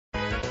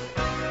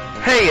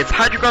Hey, it's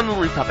Hydreigon the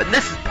Lollipop, and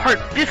this is part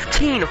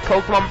 15 of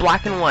Pokemon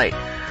Black and White.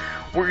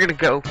 We're gonna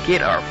go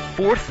get our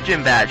 4th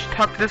gym badge.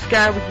 Talk to this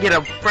guy, we can get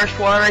a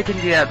freshwater. I can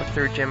do that at the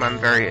 3rd gym, I'm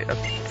very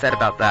upset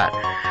about that.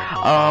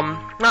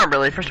 Not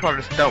really, freshwater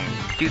just don't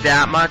do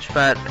that much,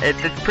 but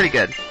it's pretty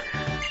good.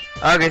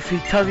 Okay, so he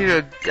tells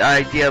you the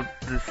idea of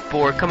this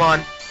board, come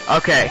on.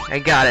 Okay, I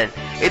got it.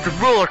 It's a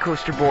roller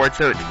coaster board,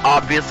 so it's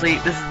obviously,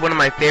 this is one of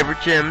my favorite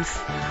gyms.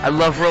 I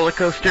love roller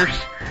coasters.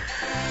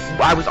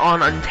 I was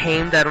on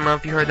Untamed, I don't know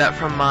if you heard that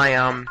from my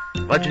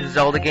Legend of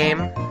Zelda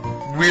game.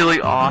 Really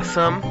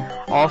awesome.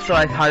 Also,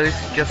 I highly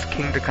suggest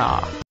King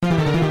Dakar.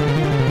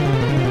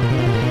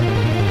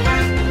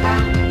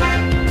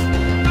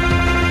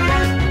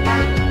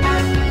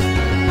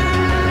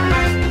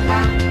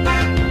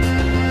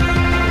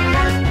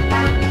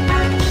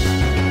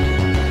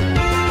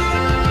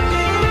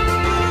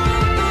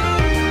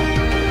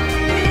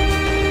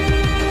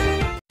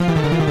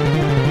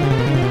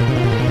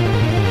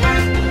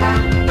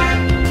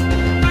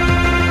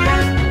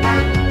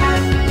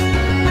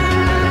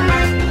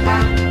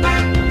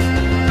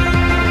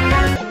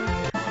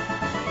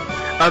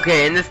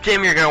 Okay, in this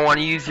gym you're gonna want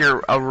to use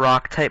a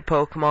rock type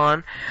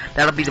Pokemon.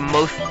 That'll be the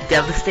most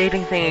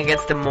devastating thing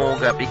against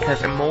Emolga,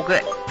 because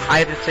Emolga, I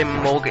have to say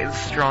Emolga is the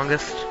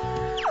strongest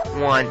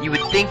one. You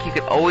would think you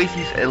could always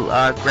use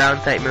a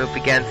ground type move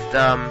against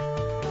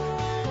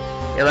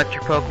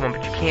electric Pokemon,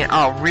 but you can't.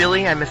 Oh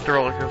really? I missed the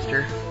roller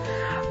coaster.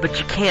 But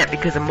you can't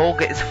because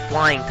Emolga is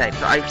flying type,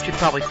 so I should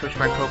probably switch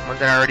my Pokemon.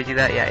 Did I already do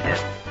that? Yeah, I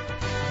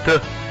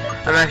did.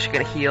 I'm actually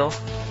gonna heal.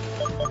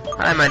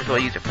 I might as well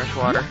use a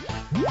freshwater.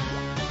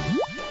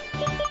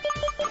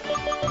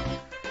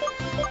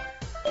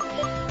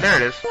 There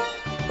it is.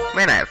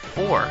 Man, I have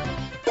 4.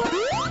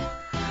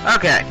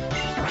 Okay.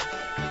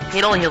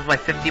 It only heals by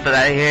 50, but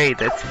hey,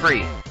 that's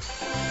free.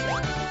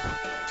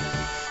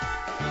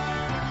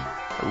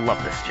 I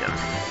love this gym.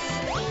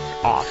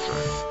 Awesome.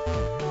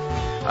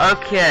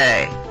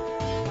 Okay.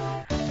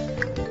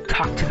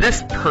 Talk to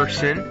this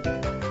person.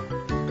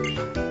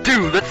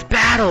 Dude, let's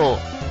battle!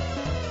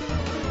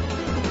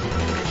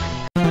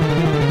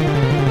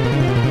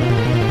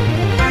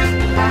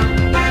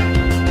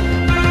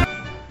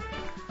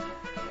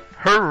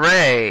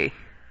 Hooray!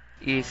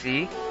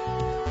 Easy.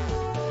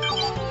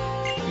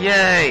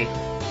 Yay!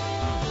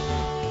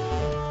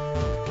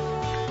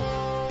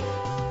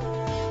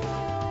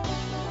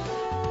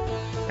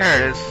 There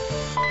it is.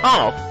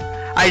 Oh!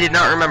 I did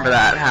not remember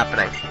that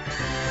happening.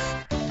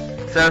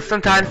 So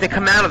sometimes they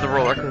come out of the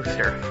roller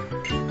coaster.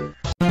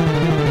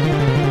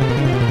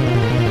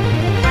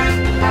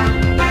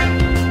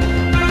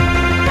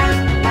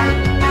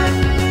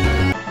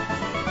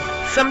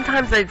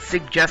 Sometimes I'd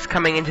suggest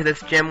coming into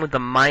this gym with a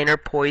minor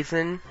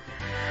poison,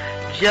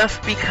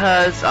 just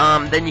because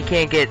then you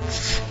can't get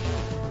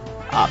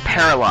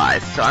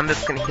paralyzed, so I'm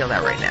just gonna heal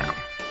that right now.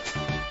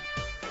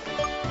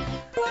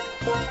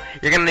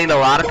 You're gonna need a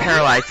lot of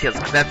paralyzed heals,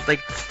 because that's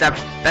like the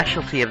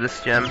specialty of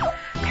this gym,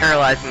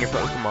 paralyzing your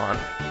Pokemon,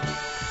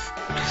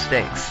 which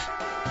stinks.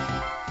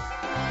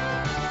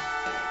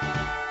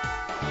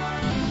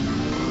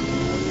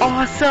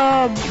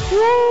 Awesome!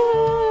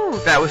 Woo!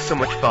 That was so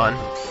much fun.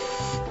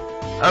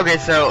 Okay,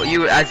 so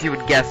as you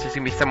would guess, there's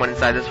gonna be someone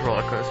inside this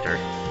roller coaster.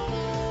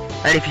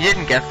 And if you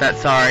didn't guess that,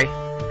 sorry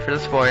for the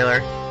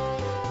spoiler.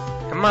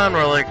 Come on,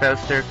 roller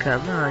coaster,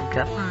 come on,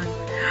 come on.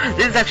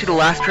 This is actually the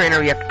last trainer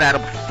we have to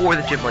battle before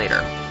the gym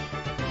leader.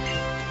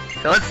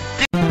 So let's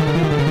do.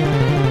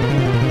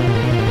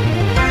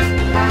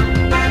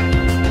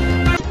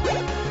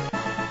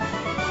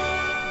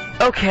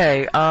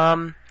 Okay,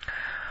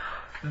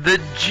 the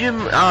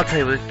gym. I'll tell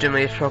you what the gym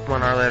leader's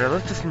Pokemon are later.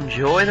 Let's just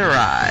enjoy the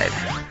ride.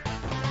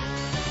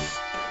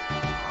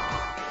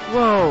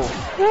 Whoa!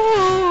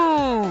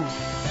 Woo!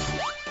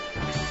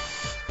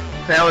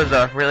 That was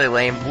a really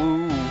lame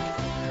woo.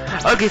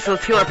 Okay, so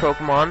let's heal our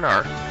Pokemon,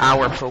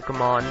 our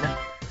Pokemon.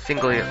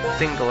 Singular.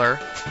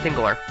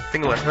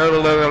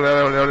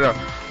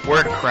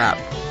 Word crap.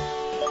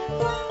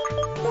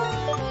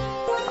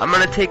 I'm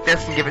gonna take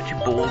this and give it to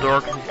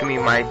Boldor, because he's gonna be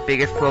my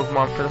biggest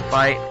Pokemon for the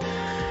fight.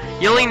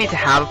 You only need to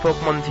have a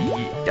Pokemon to,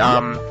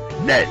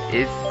 that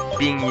is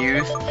being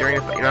used during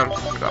the fight. You know, I'm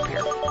just gonna go up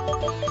here.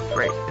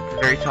 Great.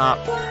 Very top.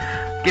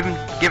 Give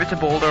it to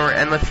Boulder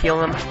and let's heal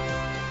him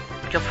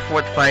just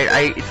before the fight.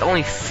 It's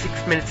only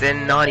 6 minutes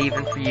in, not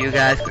even for you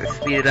guys, gonna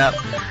speed it up.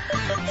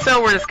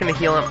 So we're just gonna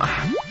heal him.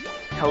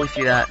 I always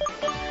do that.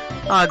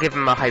 I'll give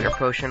him a Hyper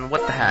Potion.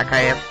 What the heck? I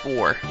have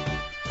 4.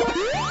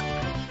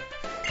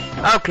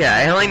 Okay,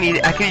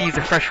 I could use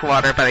a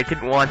freshwater, but I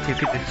didn't want to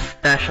because it's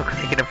special because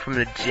I get it from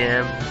the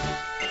gym.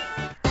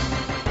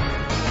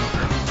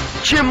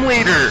 Gym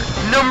leader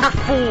number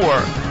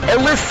 4,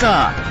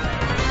 Alyssa.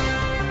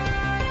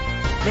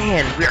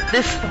 Man, we're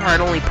this far at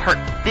only part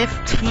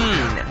 15.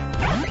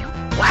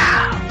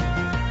 Wow.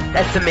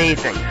 That's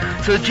amazing.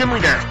 So the gym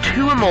leader has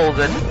 2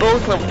 Emolgas,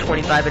 both level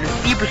 25, and a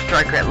Zebra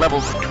Striker at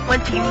level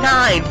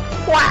 29.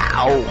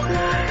 Wow.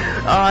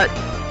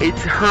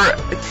 It's her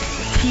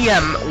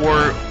TM,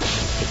 or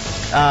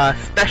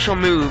special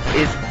move,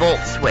 is Volt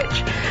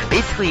Switch.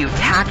 Basically, eventually you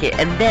attack it,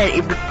 and then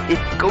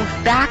it goes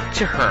back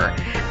to her.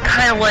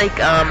 Kind of like,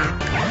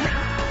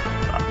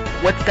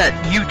 what's that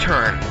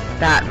U-turn?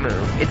 That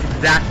move. It's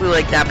exactly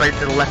like that, but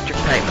it's an electric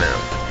type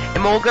move.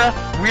 Emolga,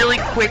 really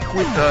quick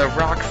with the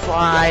rock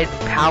slide,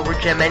 power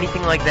gem,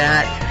 anything like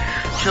that.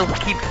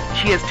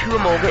 She has 2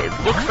 Emolga.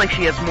 It looks like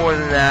she has more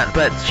than that,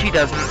 but she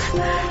doesn't.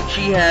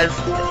 She has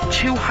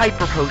 2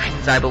 Hyper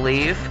Potions, I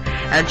believe,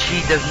 and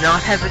she does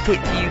not hesitate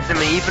to use them,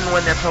 even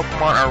when their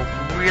Pokemon are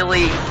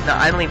really,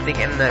 I don't even think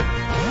in the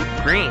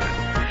green.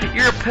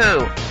 You're a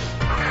poo.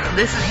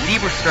 This is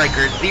Zebra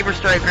Striker. Zebra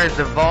Striker is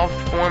the evolved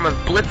form of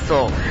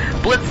Blitzel.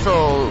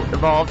 Blitzel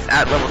evolves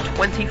at level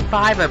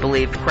 25, I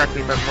believe, correct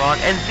me if I'm wrong,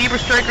 and Zebra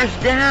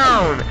Striker's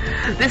down!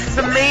 This is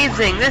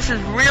amazing! This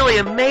is really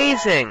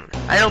amazing!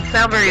 I don't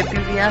sound very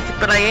enthusiastic,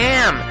 but I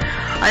am!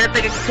 I don't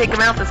think I can take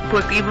him out this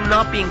quick, even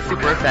not being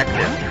super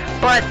effective.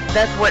 But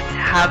that's what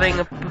having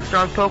a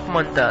strong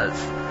Pokemon does.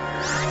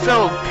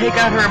 So, take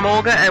out her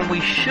Emolga, and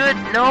we should...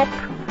 Nope.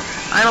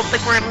 I don't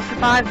think we're gonna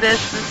survive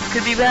this. This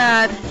could be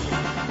bad.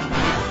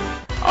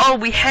 Oh,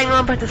 we hang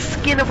on by the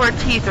skin of our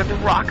teeth, or the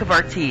rock of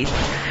our teeth.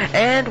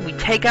 And we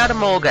take out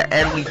Emolga,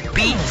 and we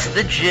beat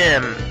the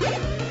gym.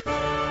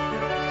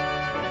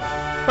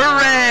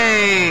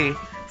 Hooray!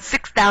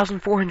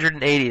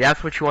 6,480,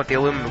 that's what you want the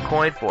aluminum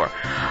coin for.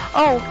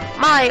 Oh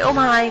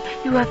my,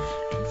 you have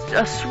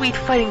a sweet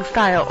fighting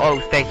style. Oh,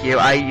 thank you,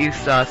 I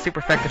used super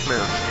effective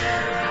moves.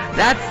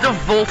 That's the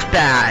Volt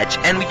badge,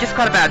 and we just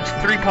got a badge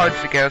 3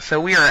 parts ago, so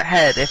we are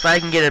ahead. If I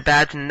can get a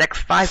badge in the next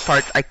 5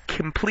 parts, I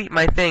complete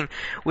my thing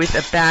with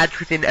a badge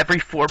within every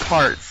 4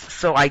 parts,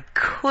 so I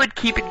could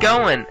keep it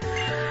going.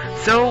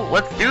 So,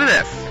 let's do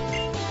this.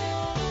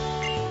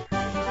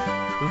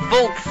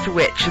 Volt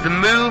Switch, the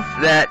move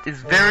that is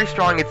very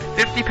strong. It's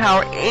 50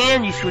 power,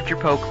 and you switch your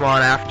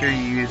Pokemon after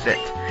you use it.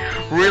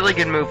 Really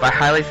good move. I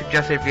highly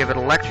suggest it if you have an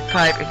electric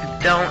type. If you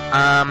don't,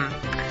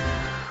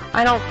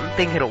 I don't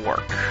think it'll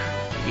work.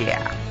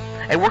 Yeah.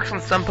 It works on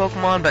some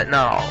Pokemon, but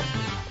not all.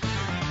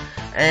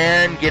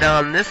 And get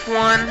on this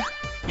one.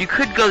 You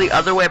could go the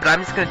other way, but I'm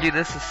just going to do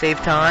this to save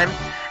time.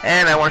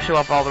 And I want to show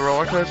off all the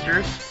roller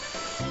coasters.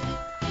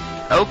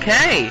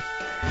 Okay.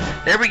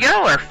 There we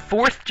go, our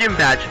 4th gym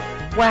badge.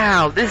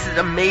 Wow, this is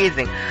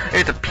amazing.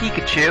 There's a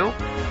Pikachu.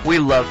 We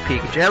love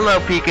Pikachu. Hello,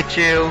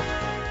 Pikachu.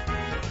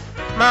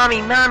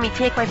 Mommy,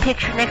 take my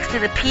picture next to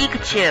the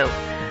Pikachu.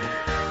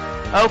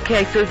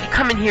 Okay, so if you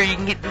come in here, you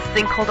can get this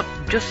thing called a,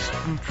 just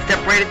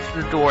step right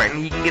into the door,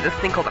 and you can get this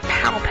thing called a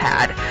not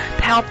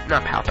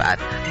Palpad,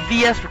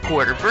 VS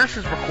Recorder.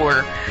 Versus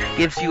Recorder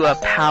gives you a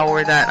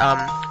power that,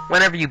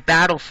 whenever you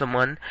battle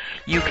someone,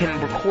 you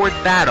can record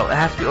the battle. It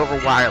has to be over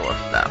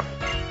wireless, though.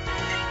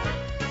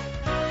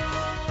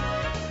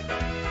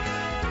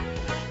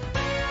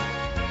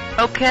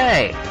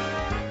 Okay.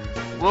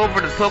 Go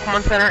over to the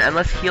Pokemon Center, and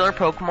let's heal our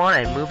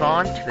Pokemon and move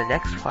on to the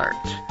next part.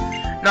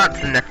 Not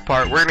to the next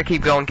part, we're gonna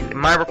keep going, because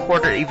my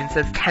recorder even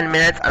says 10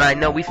 minutes, and I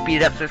know we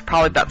speed it up, so it's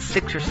probably about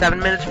 6 or 7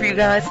 minutes for you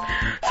guys.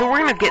 So we're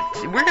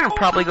gonna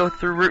probably go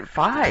through Route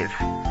 5.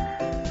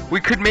 We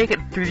could make it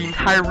through the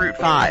entire Route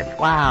 5.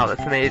 Wow,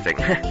 that's amazing.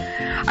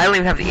 I don't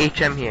even have the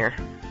HM here.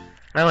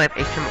 I only have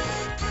HM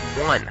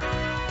 1.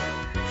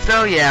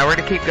 So yeah, we're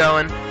gonna keep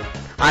going.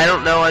 I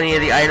don't know any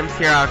of the items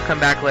here, I'll come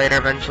back later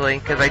eventually,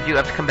 because I do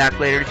have to come back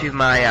later to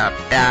my,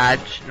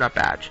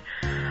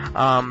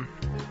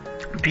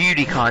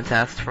 beauty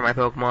contest for my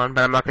Pokemon,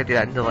 but I'm not going to do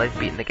that until I've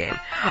beaten the game.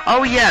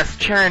 Oh yes,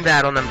 Charon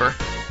battle number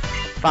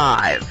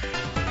 5.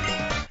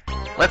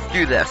 Let's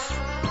do this.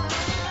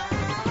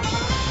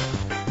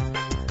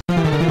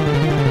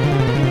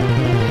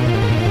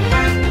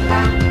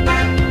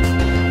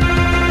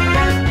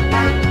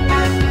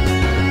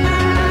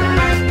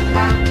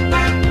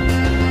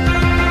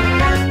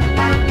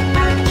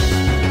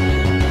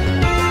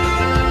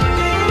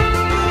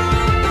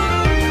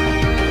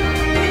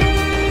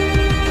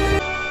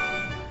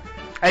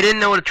 I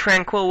didn't know what a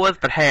Tranquil was,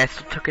 but hey, I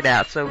still took it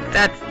out, so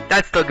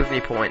that still gives me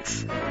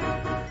points.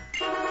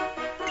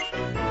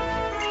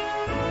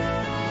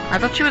 I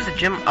thought she was a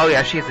gym... Oh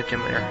yeah, she is a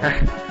gym leader.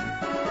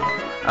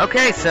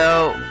 Okay,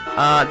 so,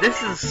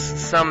 this is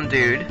some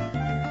dude.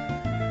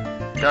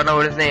 Don't know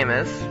what his name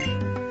is.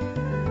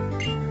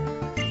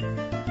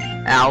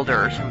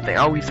 Alder or something.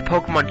 Oh, he's a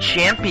Pokemon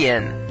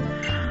champion!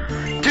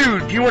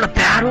 Dude, do you want to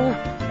battle?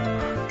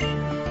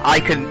 I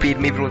couldn't beat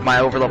him even with my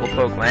overleveled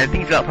Pokemon. I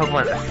think he's got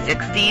Pokemon in the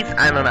 60s?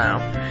 I don't know.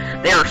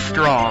 They are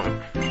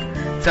strong.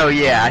 So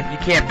yeah, you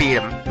can't beat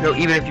him, no,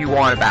 even if you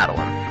want to battle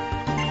him.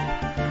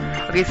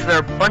 Okay, so there are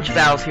a bunch of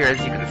battles here, as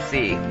you can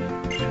see,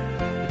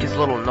 which is a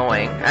little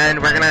annoying.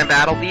 And we're gonna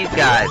battle these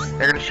guys.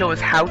 They're gonna show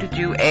us how to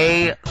do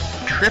a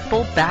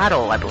triple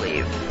battle, I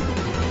believe.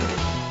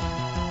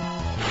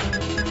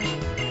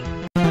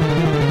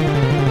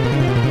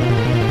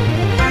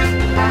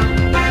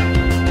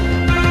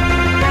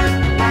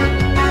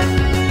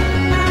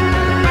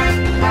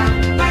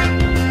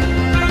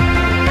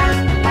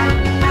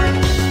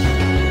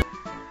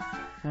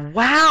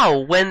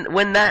 Wow, when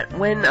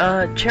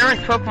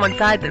Charon's Pokemon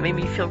died, that made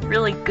me feel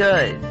really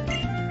good.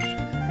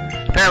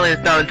 Apparently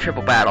it's not a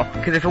triple battle,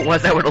 because if it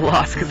was, I would have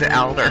lost because of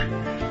Alder.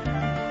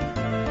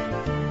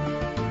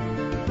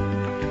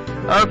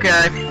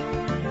 Okay.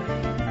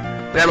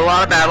 We got a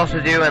lot of battles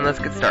to do, and let's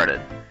get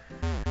started.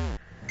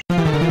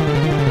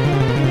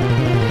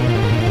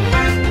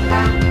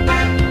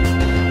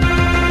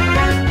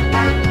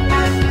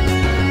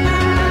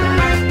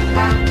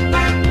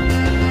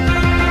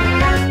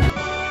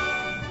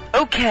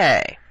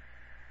 Okay.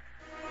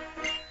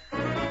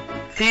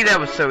 See, that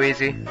was so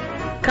easy.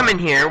 Come in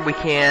here, we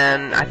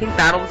can, I think,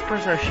 battle this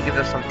person, or she gives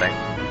us something.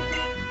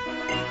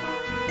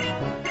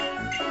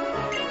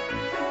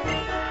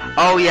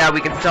 Oh yeah,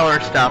 we can sell her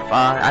stuff.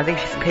 I think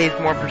she pays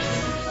more for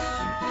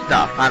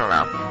stuff, I don't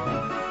know.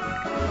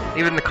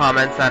 Leave it in the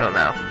comments, I don't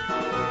know.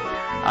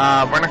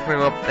 We're not gonna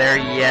go up there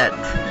yet.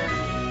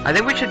 I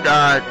think we should,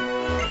 are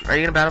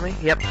you gonna battle me?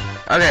 Yep.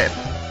 Okay.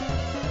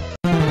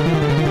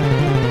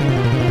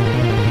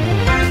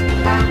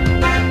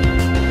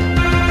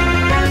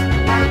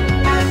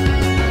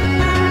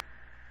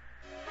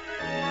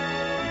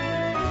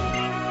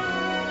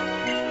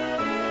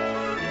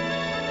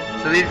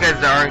 So these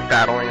guys aren't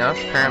battling us,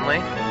 apparently.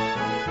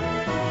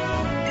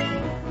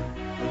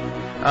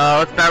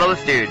 Let's battle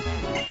this dude.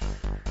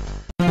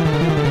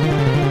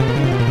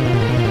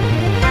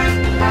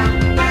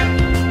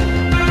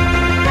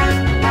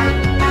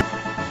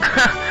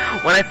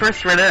 When I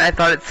first read it, I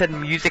thought it said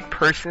music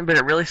person, but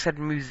it really said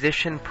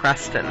musician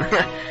Preston.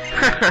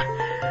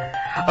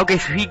 Okay,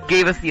 so he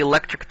gave us the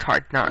electric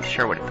guitar. Not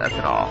sure what it does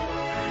at all.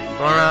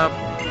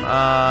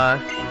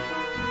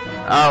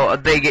 Oh,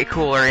 they get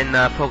cooler in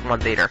the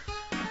Pokemon Theater.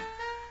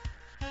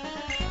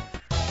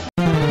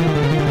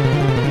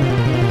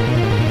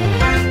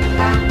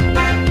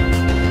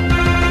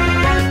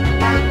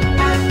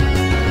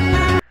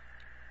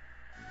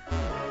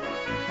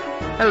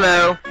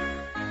 Hello.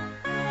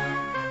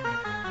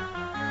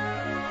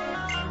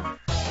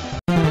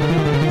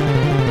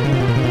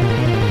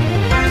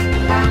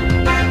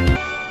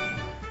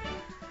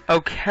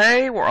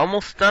 Okay, we're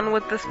almost done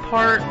with this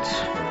part.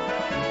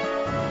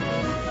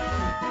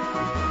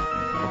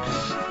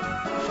 Oops.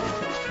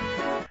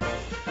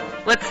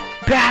 Let's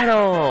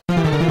battle!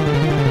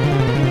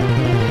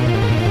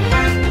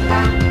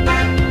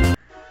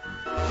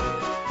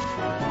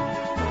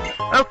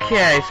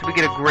 Okay, so we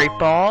get a great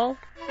ball.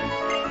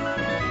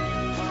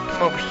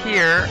 Come over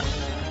here.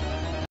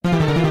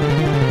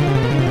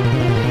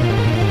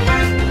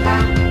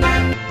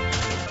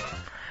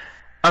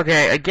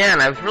 Okay,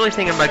 again, I was really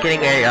thinking about getting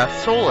a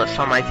Solus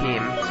on my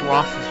team.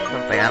 Solus or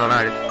something, I don't know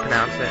how to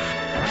pronounce it.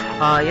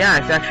 Yeah, I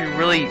was actually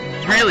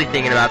really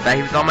thinking about that.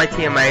 He was on my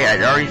team, I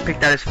already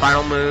picked out his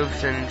final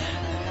moves, and...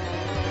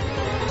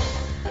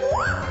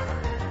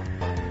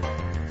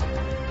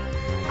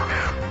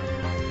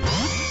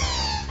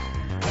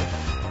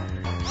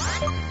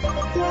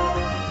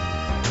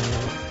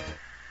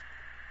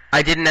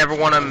 I didn't ever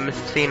want a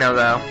Messino,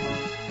 though.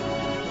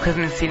 Because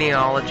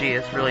Messinology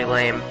is really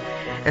lame.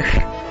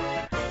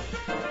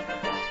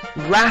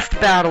 Last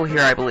battle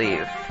here, I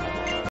believe.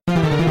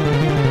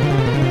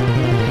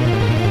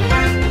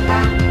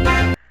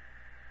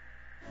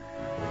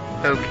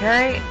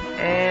 Okay,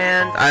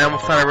 and I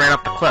almost thought I ran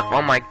up the cliff.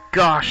 Oh my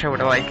gosh, I would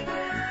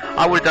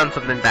have done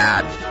something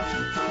bad.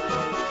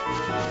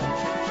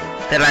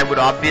 That I would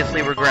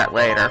obviously regret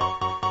later.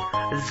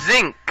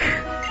 Zinc!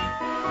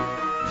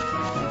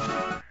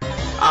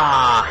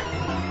 Ah.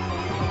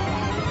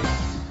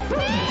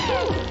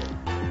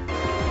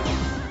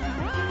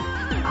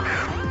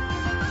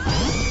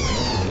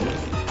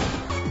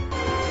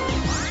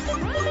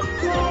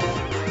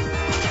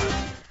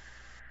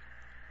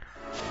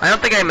 I don't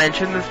think I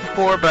mentioned this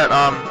before, but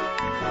a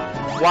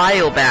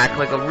while back,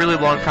 like a really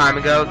long time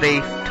ago,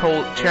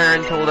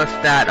 Sharon told us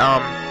that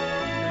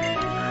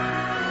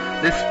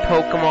this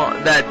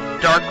Pokemon, that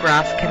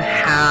Darkgrass can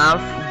have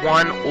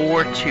 1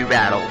 or 2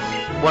 battles,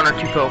 1 or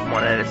 2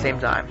 Pokemon at the same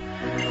time.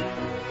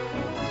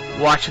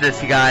 Watch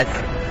this, you guys.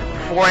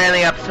 Before I end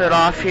the episode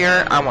off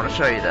here, I want to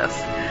show you this.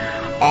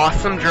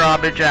 Awesome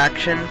drawbridge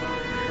action.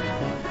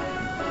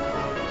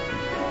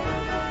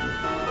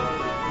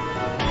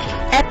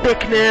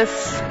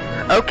 Epicness.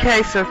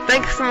 Okay, so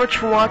thanks so much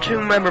for watching.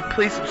 Remember,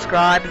 please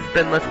subscribe. It's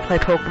been Let's Play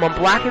Pokemon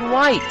Black and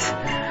White.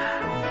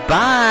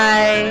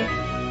 Bye.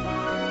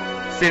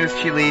 As soon as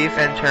she leaves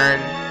and turn.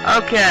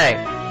 Okay.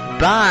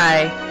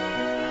 Bye.